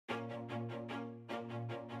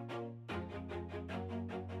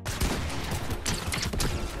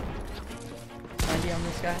30 on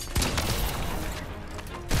this guy.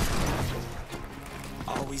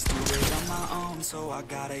 Always do it on my own, so I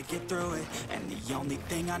gotta get through it. And the only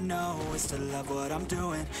thing I know is to love what I'm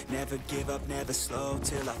doing. Never give up, never slow,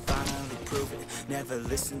 till I finally prove it. Never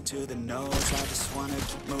listen to the no's, I just wanna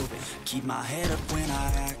keep moving. Keep my head up when I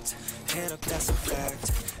act, head up, that's a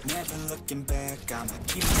fact. Never looking back, I'ma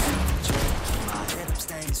keep myself in check. Keep my head up,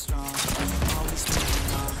 staying strong, always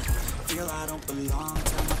moving on. Feel I don't belong,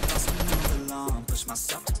 tell my thoughts to move along. Push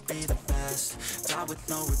myself to be the best, die with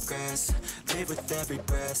no regrets. Live with every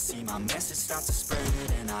breath, see my message start to spread.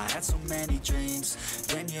 And I had so many dreams,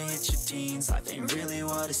 then you hit your teens. Life ain't really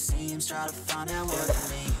what it seems, try to find out what it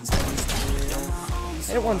means. Always do it on my own,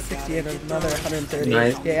 I hit 168 and another 130.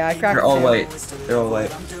 Nice. Yeah, I cracked They're all two. white. They're all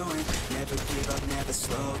white. never give up, never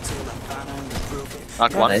slow, till I finally prove it.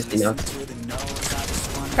 Knock one. Nice, Dino.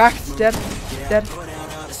 Cracked, dead, dead. Put out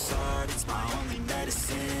all the art, it's my only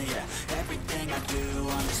medicine, yeah. Everything I do,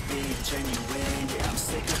 I'm just being genuine, yeah. I'm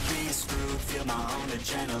sick of being screwed, feel my own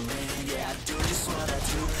adrenaline, yeah. I do just what I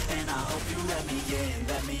do, and I hope you let me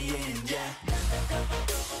in, yeah.